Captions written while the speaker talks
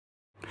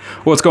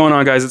What's going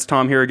on, guys? It's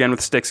Tom here again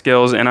with Stick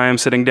Skills, and I am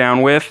sitting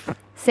down with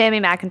Sammy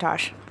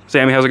McIntosh.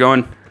 Sammy. How's it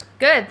going?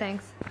 Good,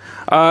 thanks.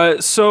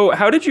 So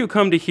how did you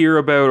come to hear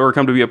about or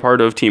come to be a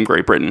part of Team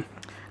Great Britain?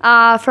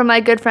 From my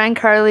good friend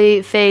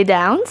Carly Faye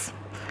Downs.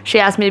 She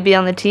asked me to be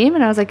on the team,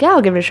 and I was like, yeah,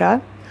 I'll give it a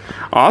shot.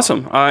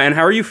 Awesome. And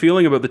how are you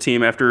feeling about the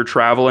team after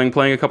traveling,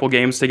 playing a couple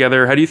games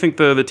together? How do you think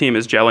the team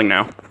is gelling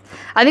now?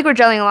 I think we're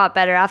gelling a lot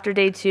better. After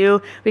day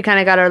 2, we kind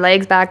of got our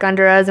legs back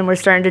under us, and we're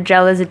starting to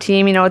gel as a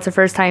team. You know, it's a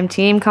first-time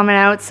team coming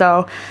out,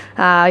 so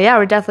yeah,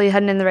 we're definitely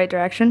heading in the right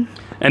direction.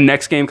 And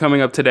next game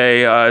coming up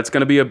today, it's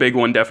going to be a big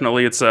one,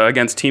 definitely. It's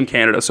against Team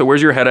Canada. So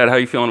where's your head at? How are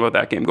you feeling about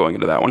that game going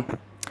into that one?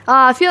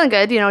 Feeling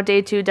good. You know,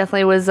 day 2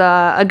 definitely was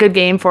a good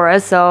game for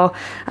us. So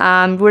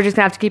we're just going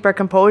to have to keep our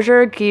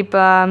composure,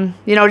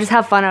 just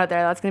have fun out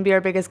there. That's going to be our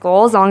biggest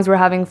goal. As long as we're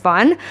having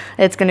fun,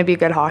 it's going to be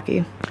good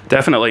hockey.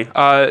 Definitely.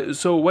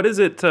 So what is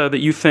it that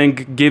you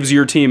think gives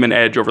your team an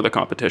edge over the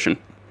competition?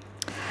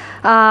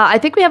 I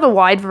think we have a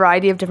wide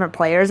variety of different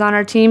players on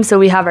our team. So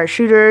we have our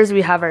shooters,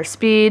 we have our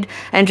speed,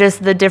 and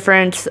just the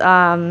different,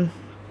 the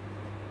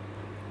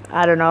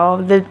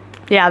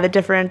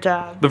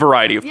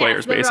variety of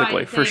players,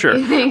 basically, for sure.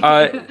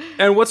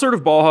 And what sort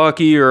of ball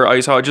hockey or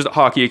ice hockey, just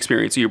hockey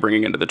experience are you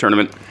bringing into the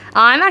tournament?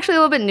 I'm actually a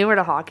little bit newer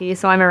to hockey,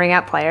 so I'm a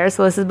ringette player.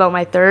 So this is about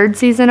my 3rd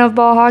season of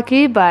ball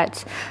hockey,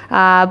 but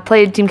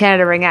played Team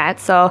Canada ringette,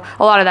 so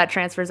a lot of that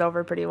transfers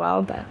over pretty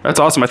well. But that's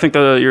awesome. I think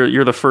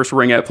you're the first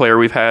ringette player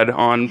we've had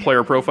on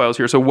player profiles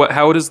here. So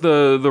how does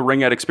the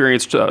ringette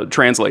experience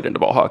translate into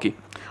ball hockey?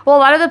 Well, a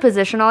lot of the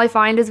positional I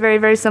find is very,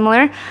 very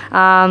similar.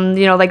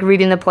 Like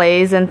reading the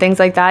plays and things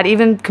like that.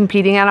 Even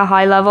competing at a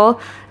high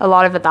level, a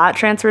lot of that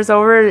transfers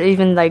over.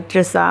 Even like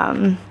just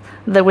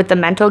with the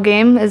mental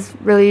game is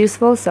really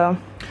useful. So.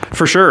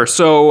 For sure.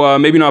 So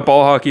maybe not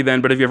ball hockey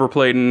then, but have you ever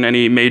played in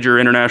any major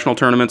international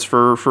tournaments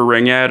for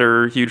ringette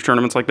or huge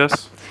tournaments like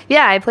this?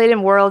 Yeah, I played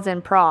in Worlds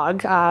in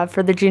Prague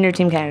for the junior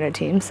Team Canada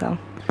team. So.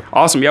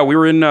 Awesome. Yeah, we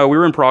were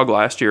in Prague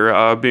last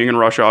year. Being in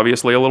Russia,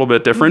 obviously a little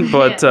bit different.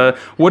 But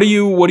what are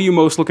you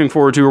most looking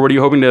forward to, or what are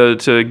you hoping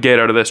to get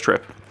out of this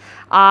trip?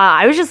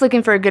 I was just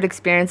looking for good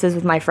experiences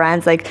with my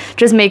friends, like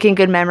just making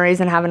good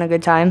memories and having a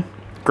good time.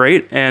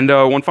 Great. And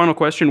one final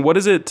question: what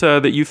is it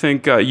that you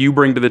think you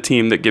bring to the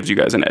team that gives you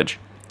guys an edge?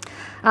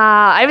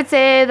 I would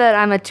say that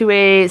I'm a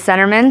two-way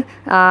centerman.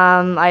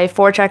 I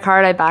forecheck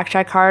hard, I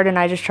backcheck hard, and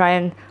I just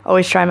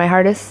always try my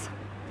hardest.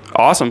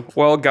 Awesome.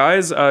 Well,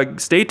 guys,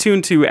 stay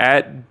tuned to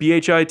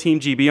 @BHI Team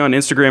GB on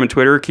Instagram and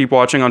Twitter. Keep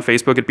watching on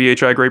Facebook at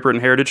BHI Great Britain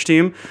Heritage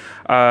Team.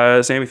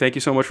 Sammy, thank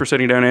you so much for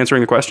sitting down and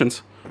answering the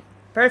questions.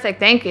 Perfect.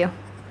 Thank you.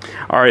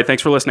 All right.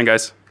 Thanks for listening,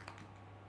 guys.